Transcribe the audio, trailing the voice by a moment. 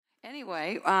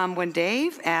Anyway, when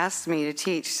Dave asked me to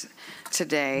teach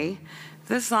today,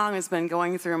 this song has been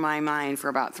going through my mind for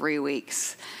about 3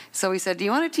 weeks. So he said, do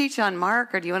you want to teach on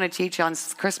Mark or do you want to teach on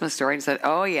Christmas story? And I said,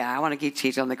 oh yeah, I want to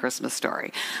teach on the Christmas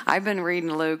story. I've been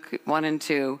reading Luke 1 and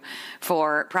 2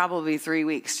 for probably 3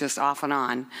 weeks, just off and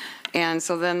on. And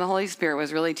so then the Holy Spirit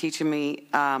was really teaching me,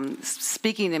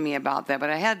 speaking to me about that. But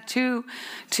I had two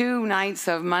nights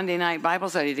of Monday night Bible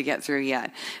study to get through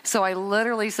yet. So I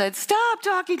literally said, stop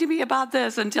talking to me about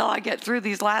this until I get through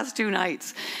these last 2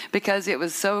 nights, because it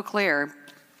was so clear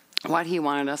what he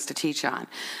wanted us to teach on.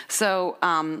 So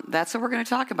that's what we're going to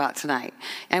talk about tonight.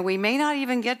 And we may not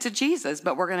even get to Jesus,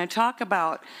 but we're going to talk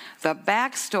about the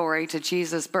backstory to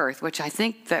Jesus' birth, which I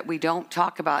think that we don't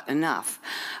talk about enough,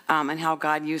 and how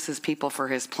God uses people for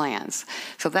his plans.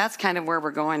 So that's kind of where we're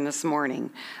going this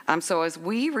morning. So as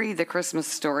we read the Christmas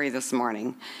story this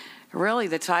morning, really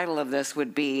the title of this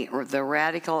would be The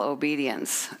Radical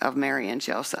Obedience of Mary and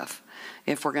Joseph,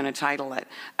 if we're going to title it.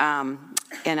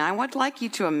 And I would like you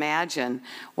to imagine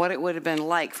what it would have been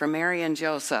like for Mary and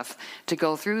Joseph to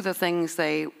go through the things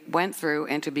they went through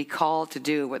and to be called to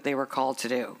do what they were called to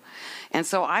do. And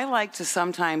so I like to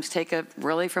sometimes take a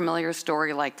really familiar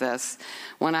story like this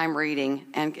when I'm reading,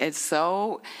 and it's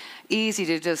so easy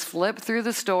to just flip through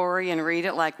the story and read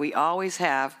it like we always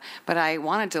have, but I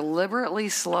want to deliberately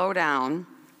slow down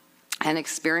and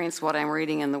experience what I'm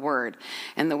reading in the Word.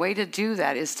 And the way to do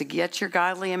that is to get your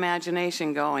godly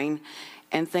imagination going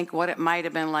and think what it might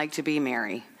have been like to be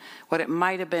Mary, what it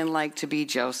might have been like to be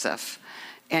Joseph.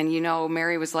 And you know,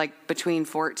 Mary was like between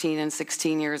 14 and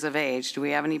 16 years of age. Do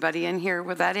we have anybody in here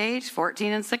with that age,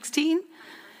 14 and 16?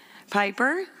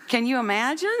 Piper, can you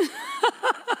imagine?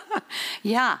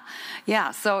 Yeah.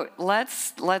 So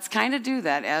let's kind of do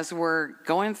that as we're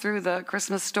going through the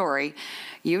Christmas story.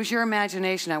 Use your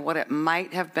imagination on what it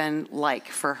might have been like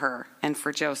for her and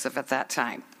for Joseph at that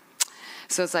time.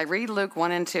 So as I read Luke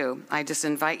 1 and 2, I just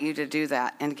invite you to do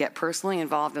that and get personally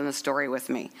involved in the story with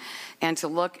me, and to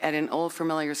look at an old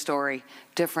familiar story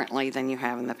differently than you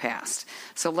have in the past.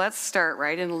 So let's start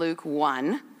right in Luke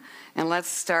 1. And let's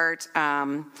start,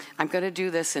 I'm going to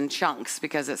do this in chunks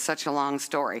because it's such a long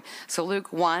story. So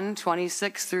Luke 1,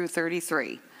 26 through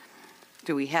 33.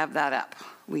 Do we have that up?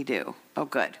 We do. Oh,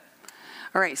 good.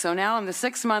 All right, so now in the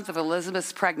 6th month of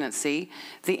Elizabeth's pregnancy,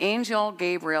 the angel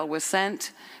Gabriel was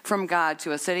sent from God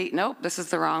to a city. Nope, this is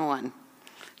the wrong one.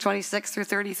 26 through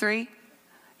 33?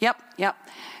 Yep.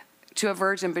 To a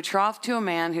virgin betrothed to a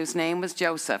man whose name was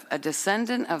Joseph, a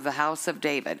descendant of the house of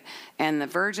David, and the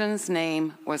virgin's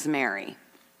name was Mary.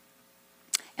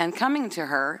 And coming to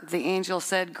her, the angel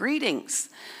said, "Greetings,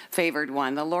 favored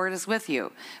one, the Lord is with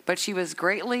you." But she was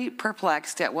greatly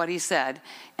perplexed at what he said,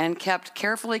 and kept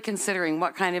carefully considering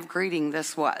what kind of greeting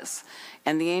this was.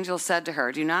 And the angel said to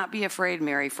her, "Do not be afraid,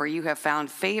 Mary, for you have found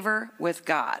favor with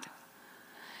God.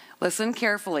 Listen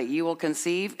carefully. You will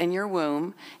conceive in your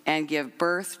womb and give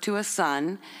birth to a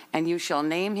son, and you shall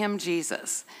name him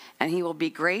Jesus. And he will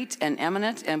be great and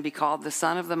eminent and be called the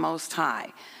Son of the Most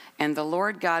High. And the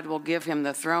Lord God will give him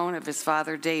the throne of his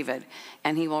father David,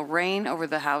 and he will reign over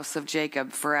the house of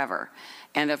Jacob forever.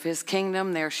 And of his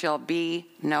kingdom there shall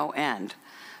be no end."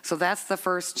 So that's the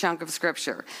first chunk of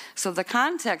scripture. So the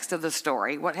context of the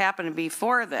story, what happened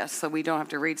before this, so we don't have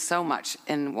to read so much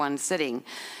in one sitting,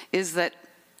 is that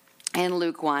in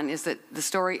Luke 1 is that the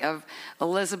story of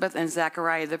Elizabeth and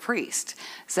Zechariah the priest.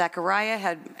 Zechariah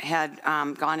had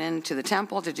gone into the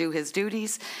temple to do his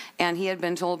duties, and he had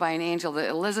been told by an angel that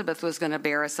Elizabeth was going to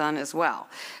bear a son as well.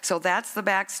 So that's the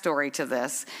backstory to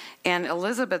this. And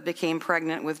Elizabeth became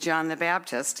pregnant with John the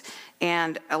Baptist,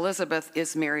 and Elizabeth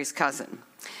is Mary's cousin.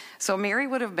 So Mary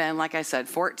would have been, like I said,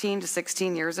 14 to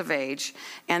 16 years of age,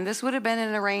 and this would have been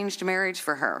an arranged marriage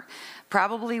for her.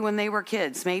 Probably when they were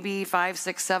kids, maybe 5,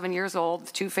 6, 7 years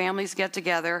old, 2 families get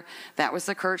together. That was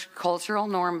the cultural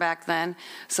norm back then.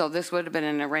 So this would have been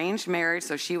an arranged marriage,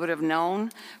 so she would have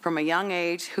known from a young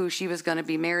age who she was going to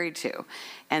be married to.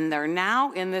 And they're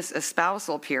now in this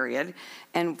espousal period,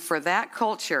 and for that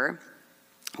culture,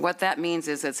 what that means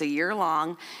is it's a year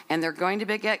long, and they're going to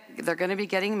be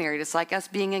getting married. It's like us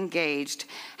being engaged.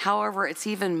 However, it's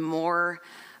even more,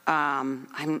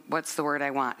 what's the word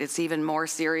I want? It's even more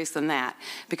serious than that,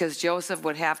 because Joseph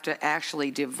would have to actually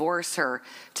divorce her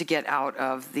to get out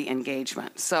of the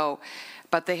engagement. So,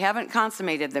 but they haven't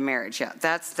consummated the marriage yet.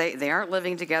 They aren't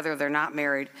living together. They're not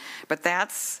married. But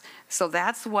that's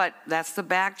the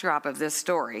backdrop of this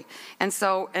story. And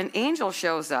so an angel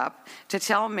shows up to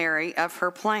tell Mary of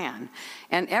her plan.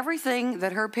 And everything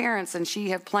that her parents and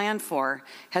she have planned for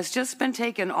has just been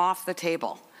taken off the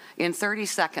table. in 30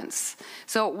 seconds.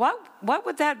 So what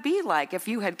would that be like if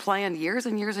you had planned years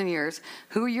and years and years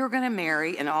who you're going to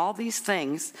marry and all these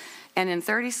things, and in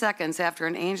 30 seconds after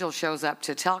an angel shows up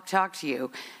to talk to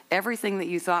you, everything that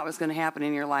you thought was going to happen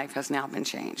in your life has now been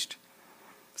changed.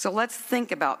 So let's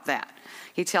think about that.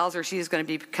 He tells her she's going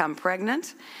to become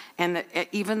pregnant, and that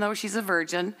even though she's a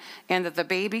virgin, and that the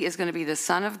baby is going to be the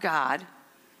Son of God,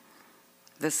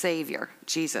 the Savior,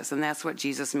 Jesus. And that's what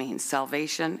Jesus means,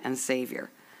 salvation and Savior.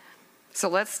 So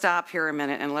let's stop here a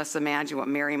minute and let's imagine what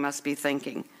Mary must be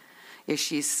thinking. Is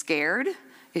she scared?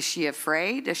 Is she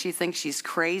afraid? Does she think she's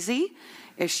crazy?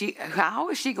 How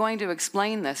is she going to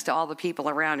explain this to all the people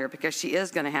around her? Because she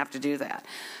is going to have to do that.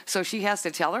 So she has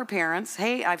to tell her parents,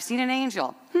 hey, I've seen an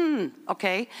angel.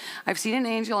 Okay, I've seen an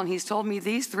angel and he's told me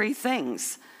these 3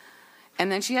 things.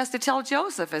 And then she has to tell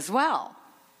Joseph as well.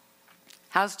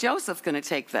 How's Joseph going to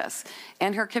take this?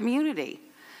 And her community.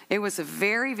 It was a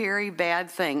very, very bad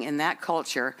thing in that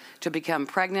culture to become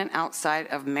pregnant outside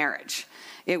of marriage.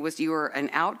 It was, you were an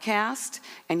outcast,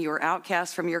 and you were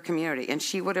outcast from your community. And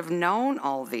she would have known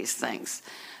all of these things.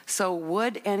 So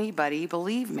would anybody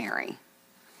believe Mary?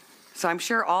 So I'm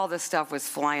sure all this stuff was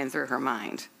flying through her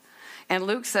mind. And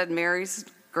Luke said Mary's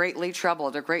greatly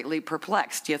troubled or greatly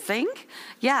perplexed. Do you think?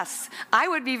 Yes, I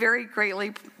would be very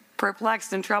greatly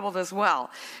perplexed and troubled as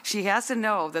well. She has to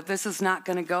know that this is not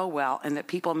going to go well and that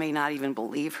people may not even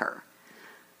believe her.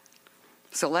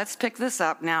 So let's pick this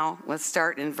up now. Let's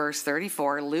start in verse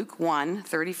 34, Luke 1,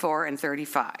 34 and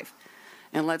 35.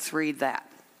 And let's read that.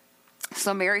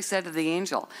 So Mary said to the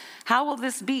angel, how will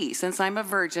this be, since I'm a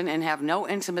virgin and have no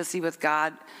intimacy with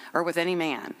God or with any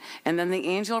man? And then the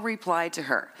angel replied to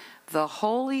her, the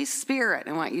Holy Spirit,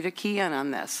 I want you to key in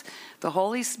on this, the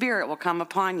Holy Spirit will come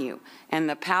upon you, and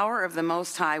the power of the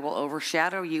Most High will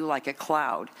overshadow you like a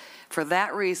cloud. For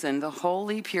that reason, the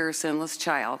holy, pure, sinless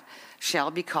child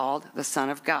shall be called the Son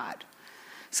of God.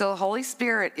 So the Holy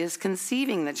Spirit is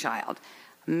conceiving the child.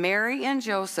 Mary and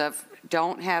Joseph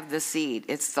don't have the seed.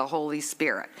 It's the Holy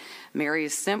Spirit. Mary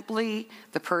is simply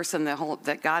the person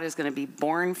that God is going to be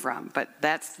born from, but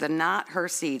that's not her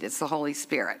seed. It's the Holy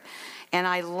Spirit. And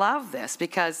I love this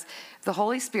because the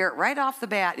Holy Spirit, right off the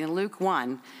bat in Luke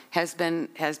 1, has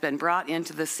been brought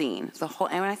into the scene.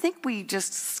 And I think we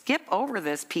just skip over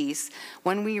this piece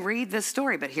when we read this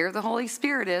story. But here the Holy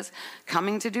Spirit is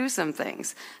coming to do some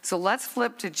things. So let's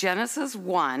flip to Genesis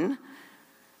 1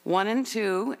 and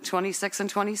 2, 26 and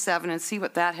 27, and see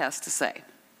what that has to say.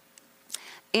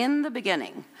 In the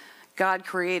beginning, God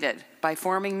created, by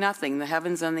forming nothing, the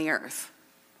heavens and the earth.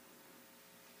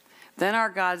 Then our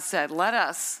God said, let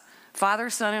us, Father,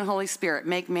 Son, and Holy Spirit,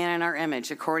 make man in our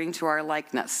image, according to our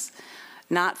likeness.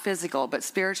 Not physical, but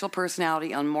spiritual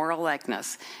personality and moral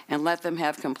likeness. And let them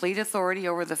have complete authority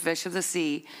over the fish of the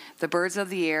sea, the birds of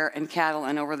the air, and cattle,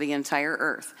 and over the entire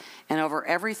earth, and over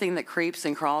everything that creeps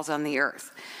and crawls on the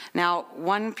earth. Now,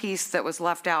 one piece that was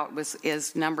left out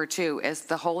is number 2, as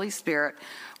the Holy Spirit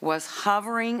was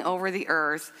hovering over the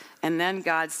earth, and then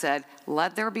God said,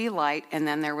 let there be light, and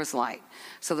then there was light.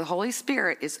 So the Holy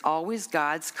Spirit is always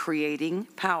God's creating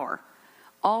power.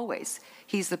 Always.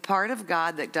 He's the part of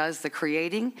God that does the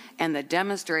creating and the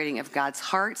demonstrating of God's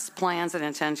hearts, plans, and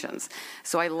intentions.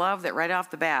 So I love that right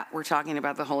off the bat, we're talking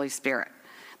about the Holy Spirit.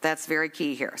 That's very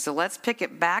key here. So let's pick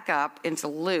it back up into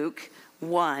Luke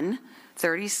 1,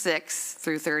 36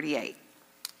 through 38.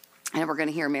 And we're going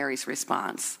to hear Mary's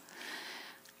response.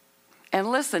 And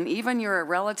listen, even your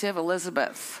relative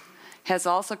Elizabeth has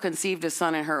also conceived a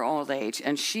son in her old age,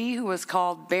 and she who was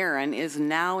called barren is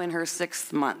now in her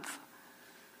 6th month.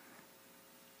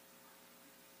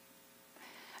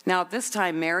 Now at this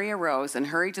time Mary arose and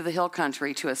hurried to the hill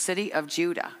country to a city of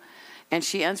Judah. And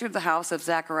she entered the house of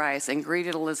Zacharias and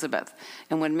greeted Elizabeth.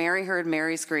 And when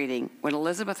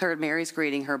Elizabeth heard Mary's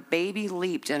greeting, her baby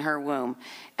leaped in her womb.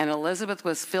 And Elizabeth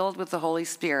was filled with the Holy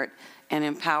Spirit and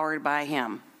empowered by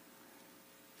him.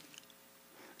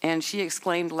 And she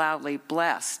exclaimed loudly,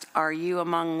 blessed are you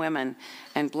among women,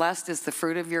 and blessed is the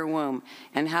fruit of your womb.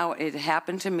 And how it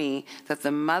happened to me that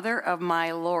the mother of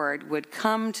my Lord would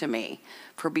come to me.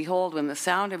 For behold, when the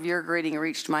sound of your greeting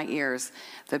reached my ears,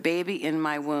 the baby in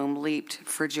my womb leaped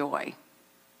for joy.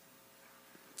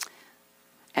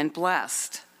 And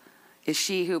blessed is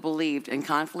she who believed and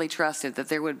confidently trusted that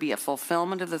there would be a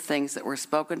fulfillment of the things that were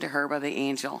spoken to her by the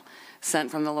angel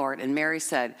sent from the Lord. And Mary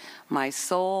said, my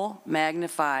soul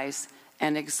magnifies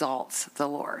and exalts the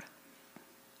Lord.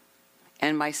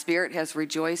 And my spirit has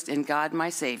rejoiced in God my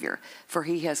Savior, for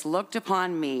he has looked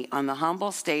upon me on the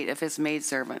humble state of his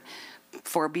maidservant.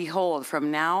 For behold, from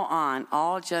now on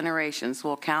all generations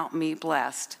will count me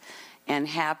blessed and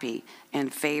happy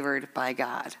and favored by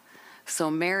God. So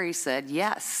Mary said,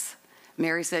 yes.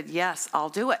 Mary said, yes, I'll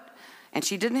do it. And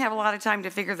she didn't have a lot of time to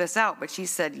figure this out, but she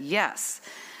said yes.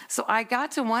 So I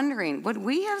got to wondering, would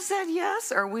we have said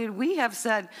yes, or would we have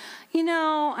said,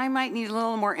 I might need a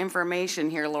little more information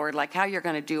here, Lord, like how you're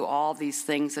going to do all these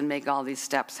things and make all these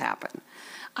steps happen?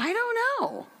 I don't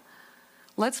know.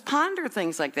 Let's ponder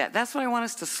things like that. That's what I want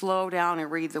us to slow down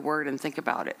and read the word and think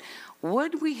about it.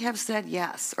 Would we have said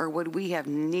yes, or would we have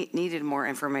needed more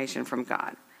information from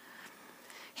God?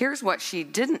 Here's what she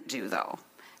didn't do, though,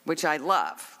 which I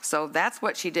love. So that's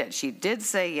what she did. She did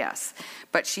say yes,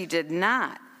 but she did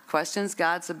not question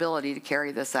God's ability to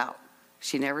carry this out.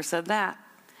 She never said that.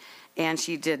 And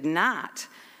she did not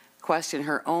question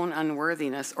her own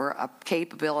unworthiness or a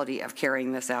capability of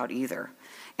carrying this out either.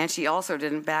 And she also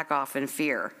didn't back off in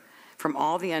fear from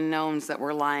all the unknowns that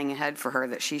were lying ahead for her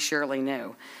that she surely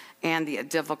knew, and the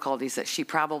difficulties that she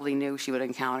probably knew she would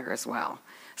encounter as well.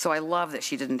 So I love that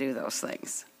she didn't do those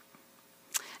things.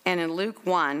 And in Luke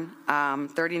 1,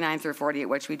 39 through 48,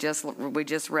 which we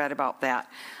just read about that,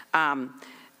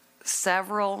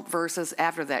 several verses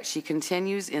after that, she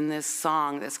continues in this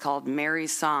song that's called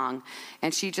Mary's Song,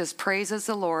 and she just praises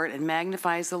the Lord and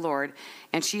magnifies the Lord,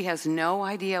 and she has no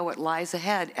idea what lies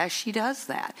ahead as she does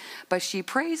that. But she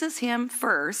praises him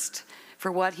first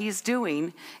for what he's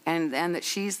doing, and that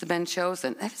she's been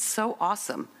chosen. That's so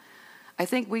awesome. I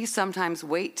think we sometimes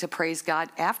wait to praise God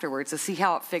afterwards to see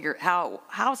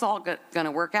how's all going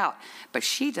to work out. But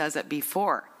she does it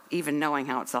before even knowing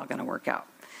how it's all going to work out.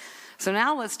 So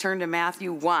now let's turn to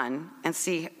Matthew 1 and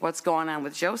see what's going on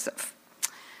with Joseph.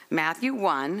 Matthew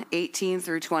 1, 18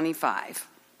 through 25.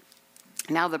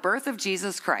 Now the birth of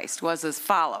Jesus Christ was as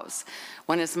follows.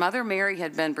 When his mother Mary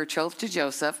had been betrothed to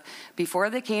Joseph, before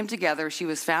they came together, she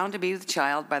was found to be with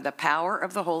child by the power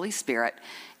of the Holy Spirit.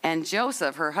 And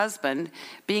Joseph, her husband,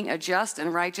 being a just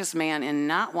and righteous man and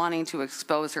not wanting to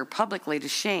expose her publicly to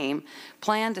shame,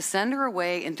 planned to send her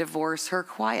away and divorce her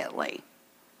quietly.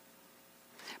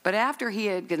 But after he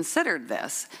had considered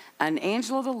this, an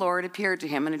angel of the Lord appeared to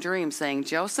him in a dream, saying,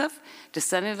 Joseph,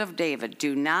 descendant of David,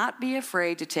 do not be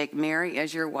afraid to take Mary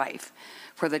as your wife,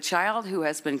 for the child who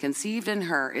has been conceived in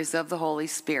her is of the Holy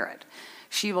Spirit.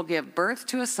 She will give birth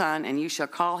to a son, and you shall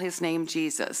call his name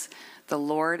Jesus. The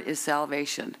Lord is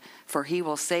salvation, for he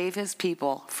will save his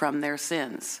people from their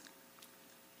sins.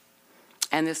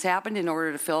 And this happened in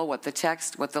order to fill what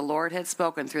the Lord had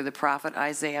spoken through the prophet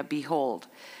Isaiah. Behold,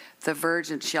 the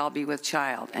virgin shall be with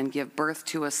child and give birth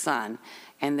to a son,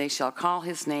 and they shall call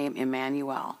his name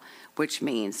Emmanuel, which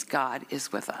means God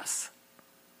is with us.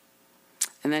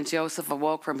 And then Joseph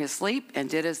awoke from his sleep and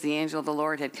did as the angel of the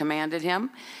Lord had commanded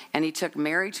him. And he took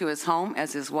Mary to his home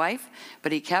as his wife,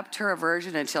 but he kept her a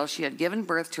virgin until she had given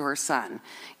birth to her son.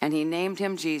 And he named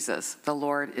him Jesus. The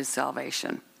Lord is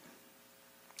salvation.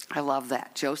 I love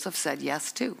that. Joseph said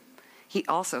yes too. He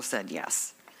also said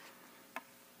yes.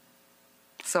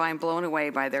 So I'm blown away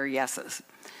by their yeses.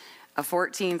 A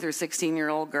 14 through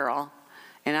 16-year-old girl,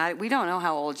 and we don't know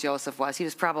how old Joseph was. He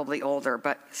was probably older,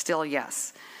 but still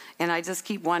yes. And I just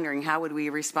keep wondering, how would we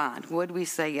respond? Would we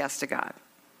say yes to God?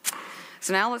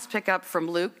 So now let's pick up from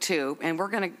Luke 2, and we're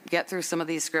going to get through some of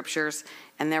these scriptures,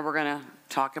 and then we're going to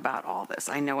talk about all this.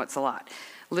 I know it's a lot.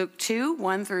 Luke 2,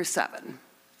 1 through 7.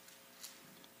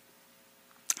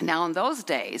 Now in those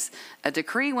days, a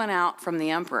decree went out from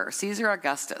the emperor, Caesar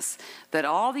Augustus, that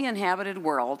all the inhabited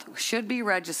world should be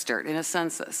registered in a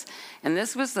census. And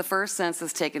this was the first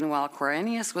census taken while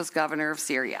Quirinius was governor of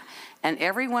Syria. And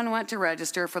everyone went to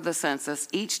register for the census,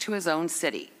 each to his own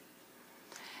city.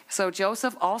 So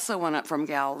Joseph also went up from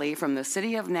Galilee, from the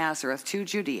city of Nazareth to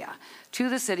Judea, to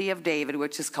the city of David,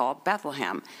 which is called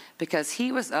Bethlehem, because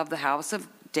he was of the house of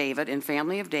David and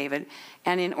family of David,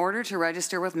 and in order to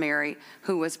register with Mary,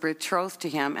 who was betrothed to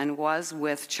him and was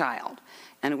with child.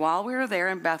 And while we were there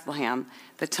in Bethlehem,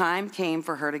 the time came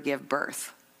for her to give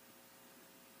birth.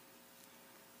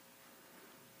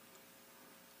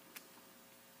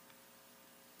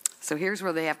 So here's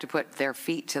where they have to put their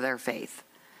feet to their faith.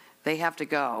 They have to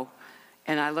go.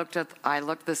 And I looked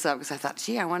this up because I thought,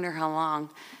 I wonder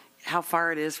how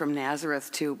far it is from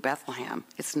Nazareth to Bethlehem.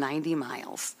 It's 90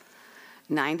 miles.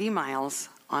 90 miles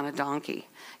on a donkey.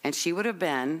 And she would have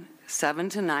been 7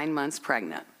 to 9 months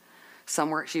pregnant.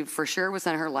 She for sure was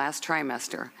in her last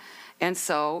trimester.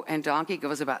 And donkey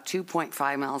goes about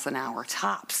 2.5 miles an hour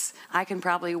tops. I can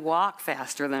probably walk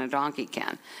faster than a donkey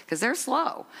can because they're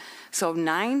slow. So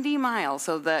 90 miles.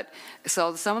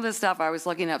 So some of the stuff I was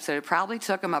looking up said it probably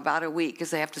took them about a week because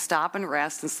they have to stop and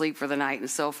rest and sleep for the night and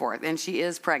so forth. And she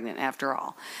is pregnant after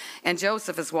all. And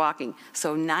Joseph is walking.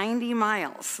 So 90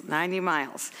 miles.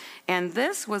 And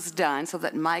this was done so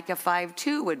that Micah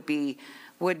 5:2 would be.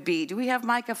 Do we have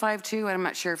Micah 5:2? I'm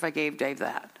not sure if I gave Dave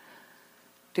that.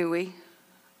 Do we?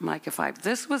 Micah 5.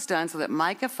 This was done so that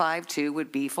Micah 5:2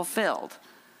 would be fulfilled.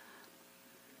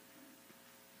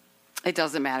 It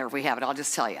doesn't matter if we have it. I'll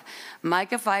just tell you.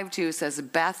 Micah 5:2 says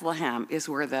Bethlehem is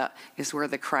where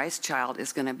the Christ child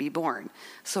is going to be born.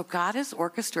 So God is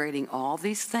orchestrating all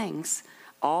these things,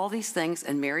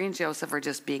 and Mary and Joseph are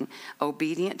just being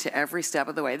obedient to every step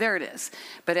of the way. There it is.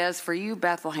 But as for you,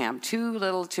 Bethlehem, too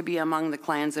little to be among the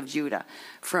clans of Judah,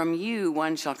 from you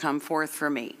one shall come forth for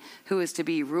me, who is to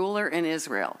be ruler in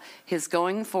Israel. His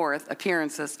going forth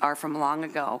appearances are from long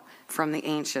ago, from the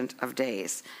Ancient of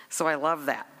Days. So I love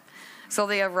that. So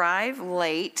they arrive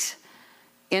late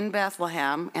in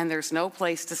Bethlehem, and there's no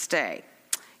place to stay.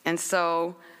 And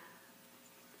so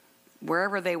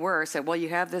wherever they were said, well, you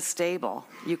have this stable.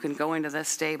 You can go into this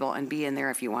stable and be in there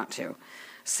if you want to.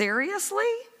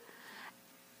 Seriously?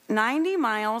 90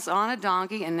 miles on a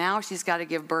donkey, and now she's got to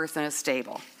give birth in a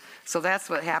stable. So that's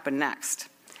what happened next.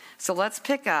 So let's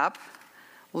pick up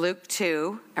Luke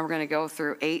 2, and we're going to go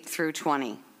through 8 through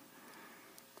 20.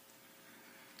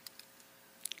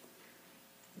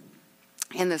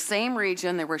 In the same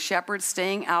region, there were shepherds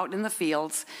staying out in the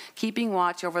fields, keeping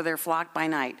watch over their flock by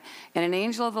night. And an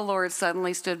angel of the Lord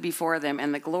suddenly stood before them,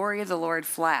 and the glory of the Lord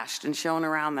flashed and shone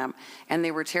around them, and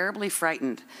they were terribly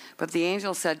frightened. But the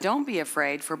angel said, "Don't be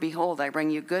afraid, for behold, I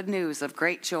bring you good news of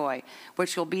great joy,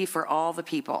 which will be for all the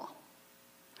people.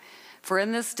 For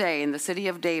in this day, in the city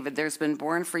of David, there's been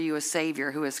born for you a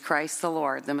Savior, who is Christ the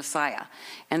Lord, the Messiah.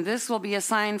 And this will be a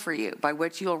sign for you, by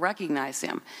which you will recognize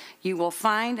him. You will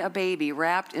find a baby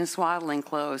wrapped in swaddling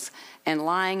clothes and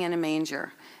lying in a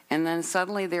manger." And then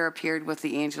suddenly there appeared with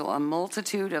the angel a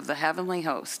multitude of the heavenly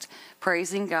host,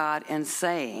 praising God and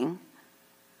saying,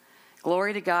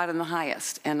 "Glory to God in the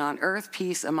highest, and on earth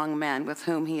peace among men with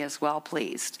whom he is well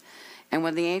pleased." And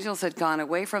when the angels had gone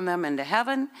away from them into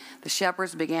heaven, the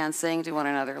shepherds began saying to one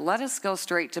another, "Let us go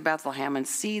straight to Bethlehem and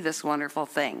see this wonderful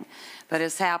thing that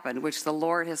has happened, which the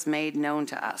Lord has made known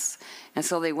to us." And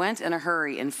so they went in a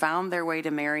hurry and found their way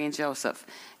to Mary and Joseph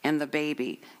and the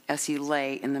baby as he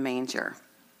lay in the manger.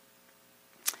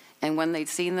 And when they'd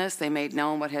seen this, they made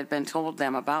known what had been told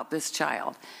them about this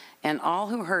child. And all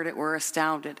who heard it were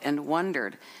astounded and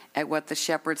wondered at what the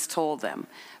shepherds told them.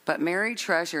 But Mary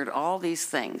treasured all these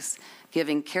things,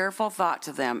 giving careful thought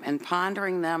to them and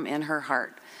pondering them in her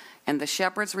heart. And the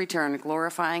shepherds returned,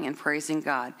 glorifying and praising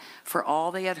God for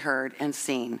all they had heard and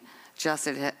seen, just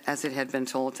as it had been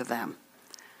told to them.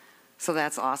 So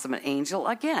that's awesome. An angel,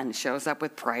 again, shows up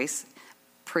with precise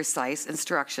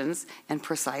instructions and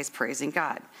precise praising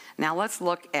God. Now let's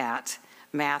look at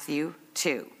Matthew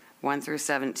 2, 1 through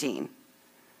 17.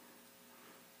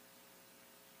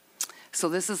 So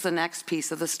this is the next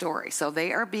piece of the story. So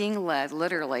they are being led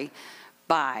literally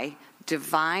by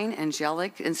divine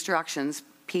angelic instructions,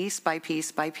 piece by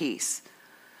piece by piece.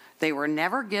 They were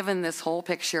never given this whole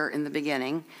picture in the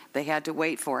beginning. They had to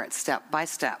wait for it step by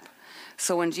step.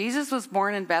 So when Jesus was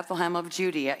born in Bethlehem of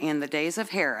Judea in the days of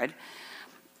Herod,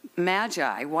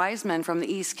 Magi, wise men from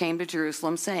the east, came to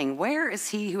Jerusalem, saying, "Where is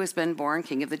he who has been born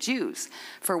King of the Jews?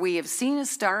 For we have seen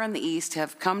his star in the east,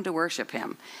 have come to worship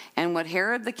him." And when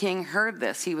Herod the king heard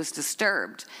this, he was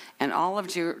disturbed, and all of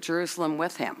Jerusalem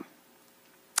with him.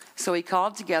 So he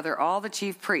called together all the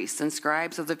chief priests and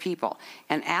scribes of the people,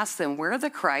 and asked them where the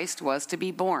Christ was to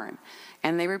be born.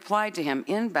 And they replied to him,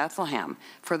 "In Bethlehem,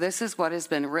 for this is what has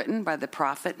been written by the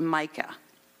prophet Micah.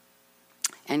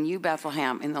 And you,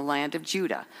 Bethlehem, in the land of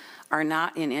Judah, are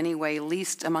not in any way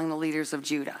least among the leaders of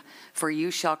Judah. For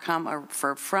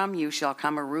from you shall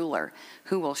come a ruler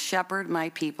who will shepherd my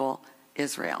people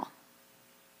Israel."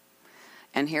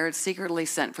 And Herod secretly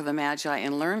sent for the Magi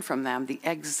and learned from them the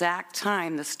exact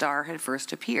time the star had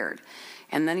first appeared.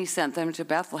 And then he sent them to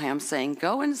Bethlehem, saying,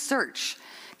 "Go and search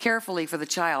carefully for the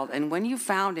child, and when you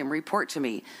found him, report to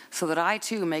me, so that I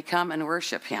too may come and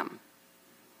worship him."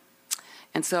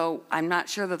 And so I'm not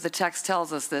sure that the text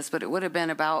tells us this, but it would have been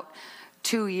about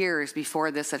 2 years before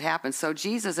this had happened. So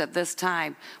Jesus at this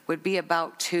time would be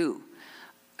about 2.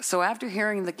 So after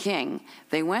hearing the king,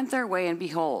 they went their way, and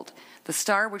behold, the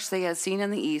star which they had seen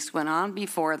in the east went on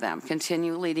before them,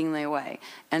 continued leading the way,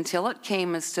 until it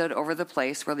came and stood over the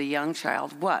place where the young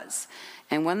child was.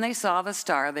 And when they saw the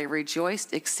star, they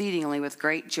rejoiced exceedingly with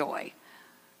great joy.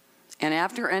 And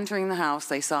after entering the house,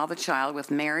 they saw the child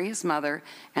with Mary, his mother,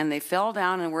 and they fell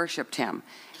down and worshipped him.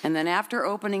 And then after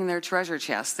opening their treasure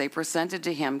chests, they presented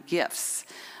to him gifts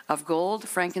of gold,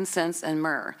 frankincense, and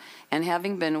myrrh. And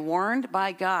having been warned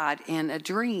by God in a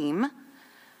dream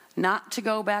not to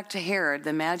go back to Herod,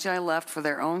 the Magi left for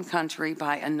their own country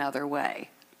by another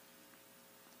way.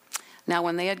 Now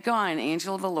when they had gone, an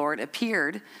angel of the Lord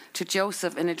appeared to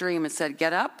Joseph in a dream and said,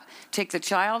 "Get up, take the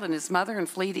child and his mother and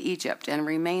flee to Egypt and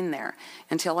remain there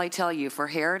until I tell you, for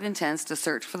Herod intends to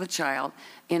search for the child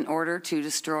in order to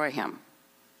destroy him."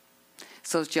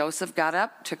 So Joseph got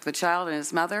up, took the child and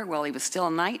his mother while he was still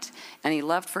night, and he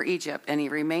left for Egypt, and he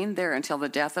remained there until the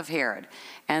death of Herod.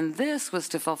 And this was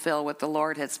to fulfill what the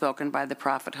Lord had spoken by the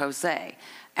prophet Hosea,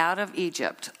 "Out of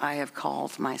Egypt I have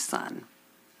called my son."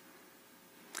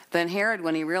 Then Herod,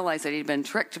 when he realized that he'd been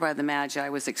tricked by the Magi,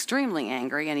 was extremely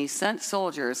angry, and he sent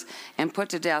soldiers and put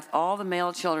to death all the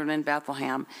male children in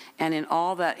Bethlehem and in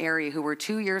all that area who were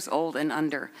 2 years old and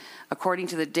under, according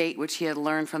to the date which he had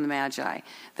learned from the Magi.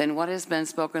 Then what has been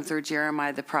spoken through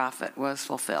Jeremiah the prophet was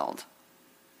fulfilled.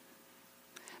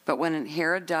 But when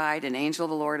Herod died, an angel of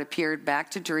the Lord appeared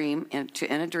back in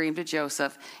a dream to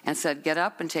Joseph and said, "Get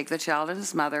up and take the child and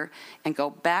his mother and go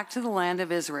back to the land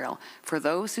of Israel, for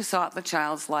those who sought the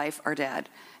child's life are dead."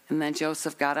 And then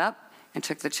Joseph got up and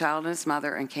took the child and his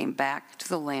mother and came back to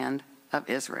the land of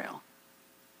Israel.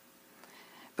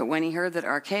 But when he heard that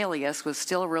Archelaus was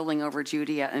still ruling over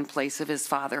Judea in place of his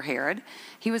father Herod,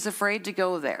 he was afraid to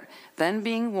go there. Then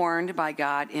being warned by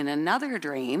God in another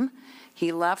dream,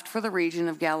 he left for the region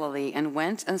of Galilee and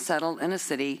went and settled in a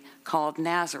city called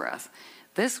Nazareth.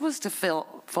 This was to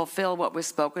fulfill what was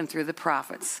spoken through the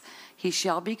prophets. "He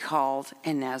shall be called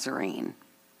a Nazarene."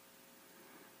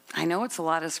 I know it's a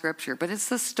lot of scripture, but it's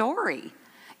the story.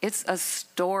 It's a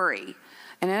story.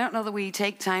 And I don't know that we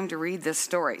take time to read this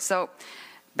story. So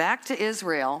back to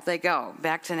Israel they go,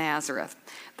 back to Nazareth.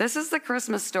 This is the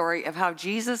Christmas story of how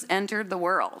Jesus entered the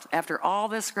world after all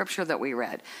this scripture that we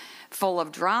read. Full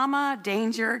of drama,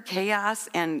 danger, chaos,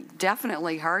 and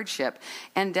definitely hardship,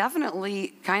 and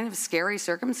definitely kind of scary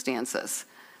circumstances.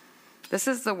 This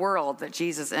is the world that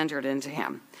Jesus entered into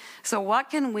him. So what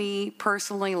can we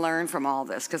personally learn from all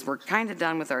this? Because we're kind of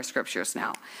done with our scriptures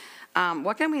now.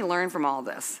 What can we learn from all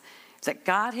this? That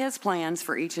God has plans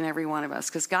for each and every one of us,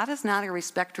 because God is not a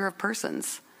respecter of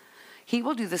persons. He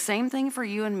will do the same thing for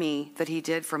you and me that he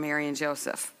did for Mary and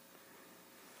Joseph.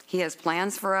 He has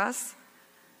plans for us.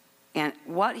 And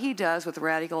what he does with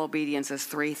radical obedience is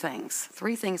three things.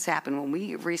 Three things happen when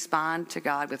we respond to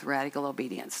God with radical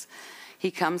obedience. He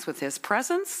comes with his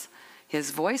presence,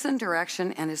 his voice and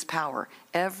direction, and his power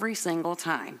every single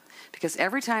time. Because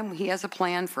every time he has a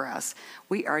plan for us,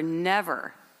 we are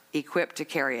never equipped to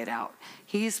carry it out.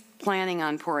 He's planning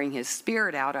on pouring his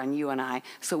spirit out on you and I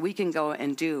so we can go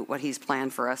and do what he's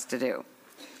planned for us to do.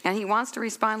 And he wants to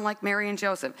respond like Mary and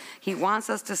Joseph. He wants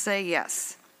us to say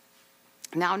yes.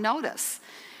 Now notice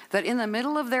that in the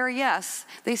middle of their yes,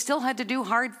 they still had to do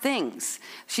hard things.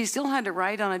 She still had to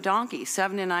ride on a donkey,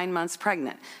 7 to 9 months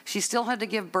pregnant. She still had to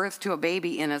give birth to a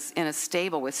baby in a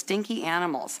stable with stinky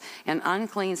animals and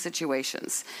unclean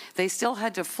situations. They still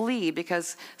had to flee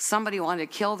because somebody wanted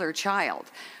to kill their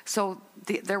child. So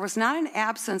there was not an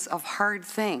absence of hard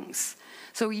things.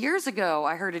 So years ago,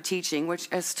 I heard a teaching, which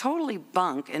is totally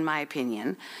bunk in my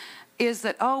opinion, is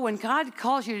that, when God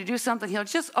calls you to do something, he'll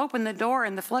just open the door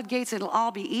and the floodgates, it'll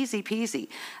all be easy peasy.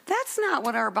 That's not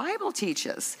what our Bible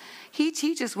teaches. He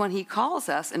teaches when he calls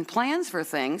us and plans for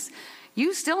things,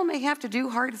 you still may have to do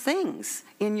hard things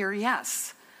in your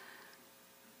yes.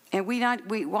 And we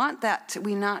want that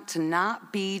to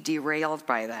not be derailed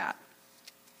by that.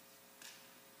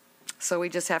 So we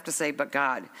just have to say, but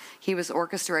God, he was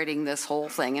orchestrating this whole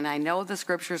thing. And I know the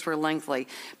scriptures were lengthy,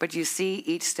 but you see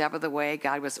each step of the way,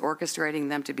 God was orchestrating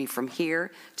them to be from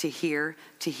here to here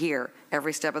to here,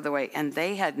 every step of the way. And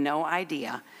they had no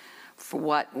idea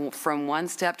from one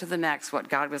step to the next, what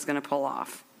God was going to pull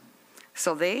off.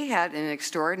 So they had an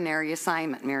extraordinary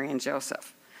assignment, Mary and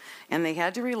Joseph. And they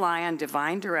had to rely on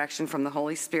divine direction from the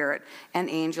Holy Spirit and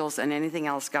angels and anything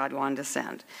else God wanted to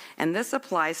send. And this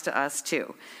applies to us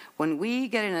too. When we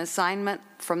get an assignment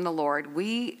from the Lord,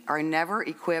 we are never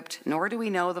equipped, nor do we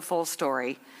know the full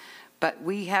story, but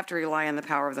we have to rely on the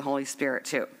power of the Holy Spirit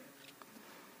too.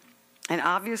 And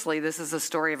obviously, this is a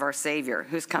story of our Savior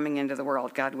who's coming into the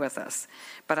world, God with us.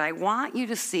 But I want you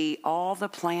to see all the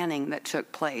planning that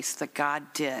took place that God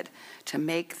did to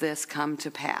make this come to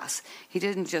pass. He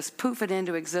didn't just poof it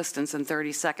into existence in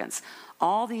 30 seconds.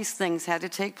 All these things had to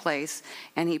take place,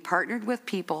 and he partnered with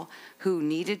people who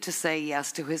needed to say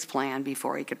yes to his plan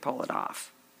before he could pull it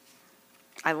off.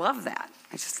 I love that.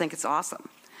 I just think it's awesome.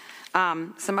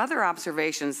 Some other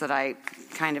observations that I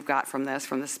kind of got from this,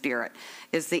 from the Spirit,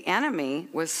 is the enemy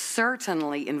was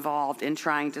certainly involved in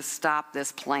trying to stop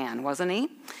this plan, wasn't he?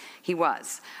 He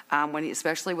was,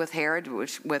 especially with Herod,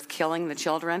 with killing the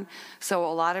children. So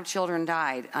a lot of children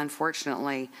died,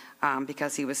 unfortunately,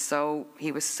 because he was so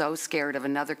scared of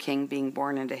another king being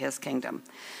born into his kingdom.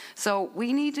 So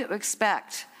we need to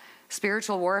expect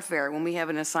spiritual warfare when we have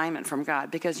an assignment from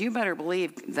God, because you better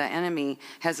believe the enemy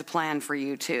has a plan for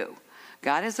you too.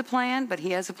 God has a plan, but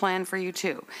he has a plan for you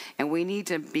too. And we need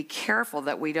to be careful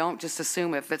that we don't just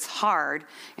assume if it's hard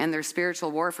and there's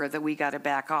spiritual warfare that we got to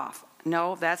back off.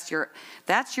 No, that's your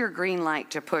green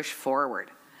light to push forward.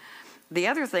 The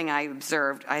other thing I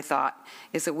observed, I thought,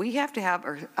 is that we have to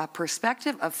have a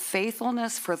perspective of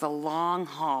faithfulness for the long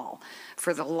haul,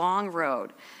 for the long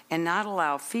road, and not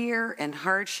allow fear and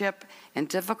hardship and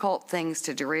difficult things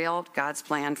to derail God's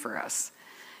plan for us.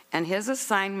 And his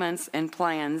assignments and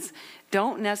plans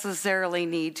don't necessarily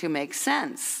need to make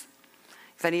sense.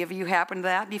 If any of you happened to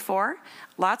that before,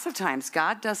 lots of times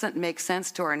God doesn't make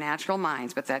sense to our natural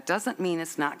minds, but that doesn't mean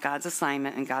it's not God's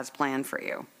assignment and God's plan for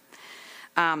you.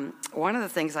 One of the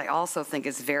things I also think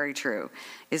is very true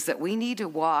is that we need to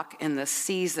walk in the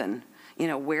season, in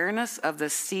awareness of the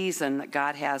season that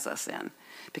God has us in,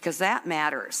 because that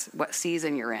matters, what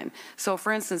season you're in. So,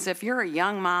 for instance, if you're a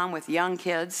young mom with young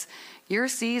kids, your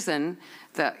season,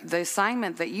 the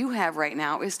assignment that you have right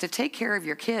now is to take care of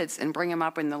your kids and bring them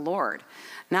up in the Lord,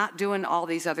 not doing all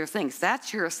these other things.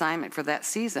 That's your assignment for that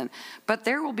season. But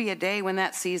there will be a day when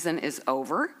that season is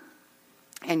over,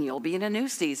 and you'll be in a new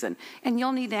season. And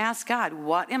you'll need to ask God,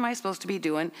 what am I supposed to be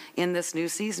doing in this new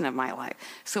season of my life?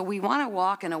 So we want to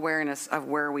walk in awareness of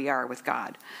where we are with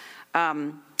God.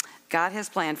 God has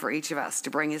planned for each of us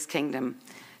to bring his kingdom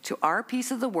to our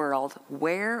piece of the world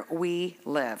where we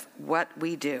live, what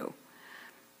we do.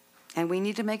 And we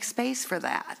need to make space for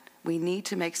that. We need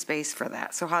to make space for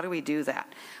that. So how do we do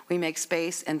that? We make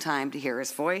space and time to hear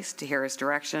his voice, to hear his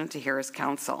direction, to hear his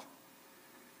counsel,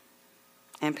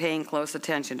 and paying close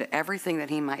attention to everything that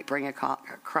he might bring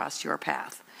across your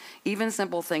path. Even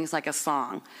simple things like a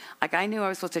song. Like I knew I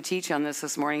was supposed to teach on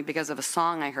this morning because of a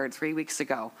song I heard 3 weeks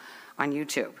ago on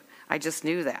YouTube. I just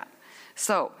knew that.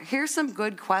 So here's some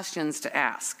good questions to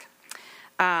ask.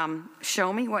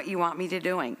 Show me what you want me to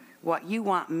doing. What you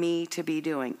want me to be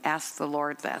doing. Ask the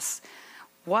Lord this.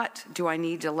 What do I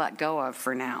need to let go of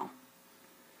for now?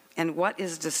 And what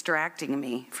is distracting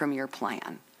me from your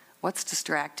plan? What's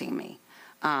distracting me?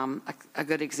 A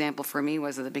good example for me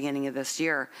was at the beginning of this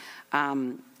year.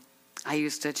 I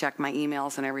used to check my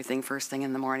emails and everything first thing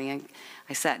in the morning. And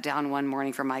I sat down one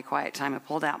morning for my quiet time. I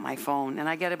pulled out my phone, and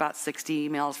I get about 60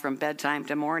 emails from bedtime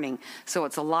to morning, so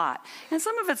it's a lot. And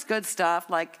some of it's good stuff,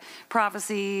 like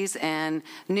prophecies and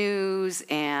news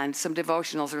and some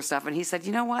devotionals or stuff. And he said,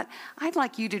 you know what? I'd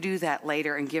like you to do that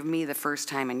later and give me the first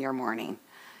time in your morning.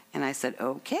 And I said,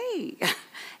 okay.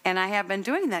 And I have been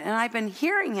doing that. And I've been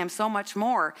hearing him so much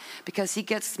more because he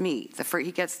gets me.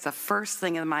 He gets the first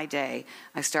thing in my day.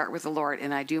 I start with the Lord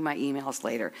and I do my emails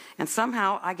later. And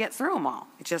somehow I get through them all.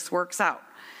 It just works out.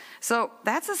 So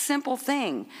that's a simple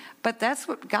thing. But that's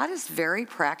what God is very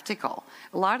practical.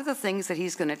 A lot of the things that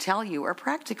he's going to tell you are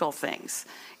practical things.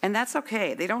 And that's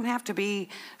okay. They don't have to be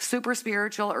super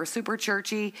spiritual or super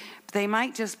churchy. They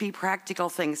might just be practical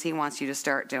things he wants you to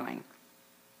start doing.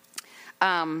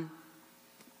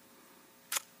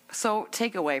 So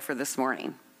takeaway for this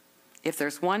morning. If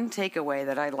there's one takeaway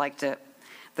that I'd like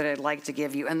to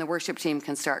give you, and the worship team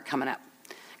can start coming up,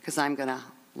 because I'm going to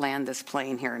land this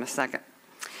plane here in a second.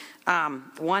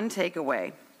 One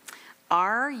takeaway.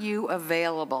 Are you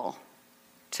available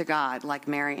to God like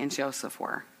Mary and Joseph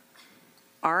were?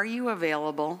 Are you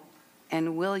available,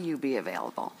 and will you be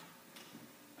available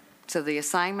to the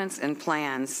assignments and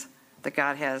plans that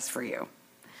God has for you?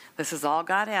 This is all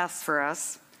God asks for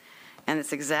us, and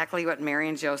it's exactly what Mary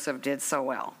and Joseph did so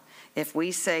well. If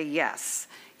we say yes,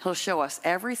 he'll show us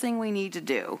everything we need to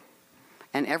do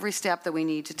and every step that we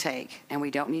need to take, and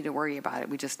we don't need to worry about it.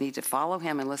 We just need to follow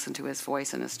him and listen to his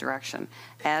voice and his direction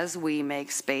as we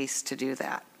make space to do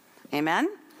that. Amen?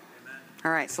 Amen.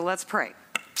 All right, so let's pray.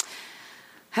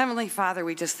 Heavenly Father,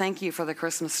 we just thank you for the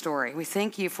Christmas story. We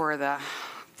thank you for the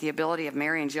the ability of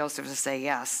Mary and Joseph to say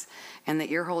yes, and that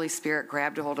your Holy Spirit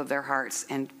grabbed a hold of their hearts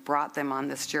and brought them on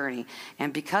this journey.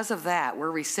 And because of that,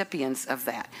 we're recipients of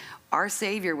that. Our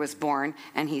Savior was born,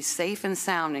 and he's safe and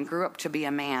sound and grew up to be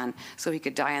a man so he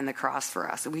could die on the cross for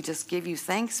us. And we just give you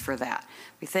thanks for that.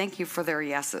 We thank you for their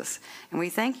yeses. And we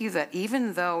thank you that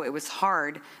even though it was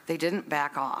hard, they didn't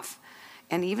back off.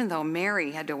 And even though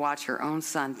Mary had to watch her own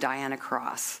son die on a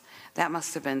cross, that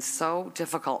must have been so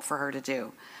difficult for her to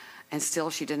do. And still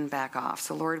she didn't back off.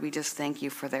 So Lord, we just thank you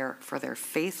for their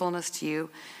faithfulness to you,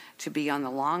 to be on the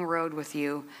long road with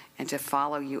you, and to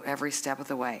follow you every step of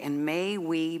the way. And may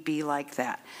we be like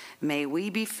that. May we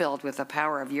be filled with the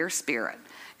power of your Spirit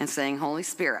and saying, Holy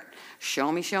Spirit,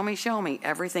 show me, show me, show me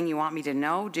everything you want me to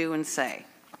know, do, and say.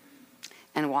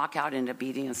 And walk out in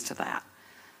obedience to that.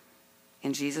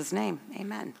 In Jesus' name,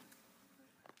 amen.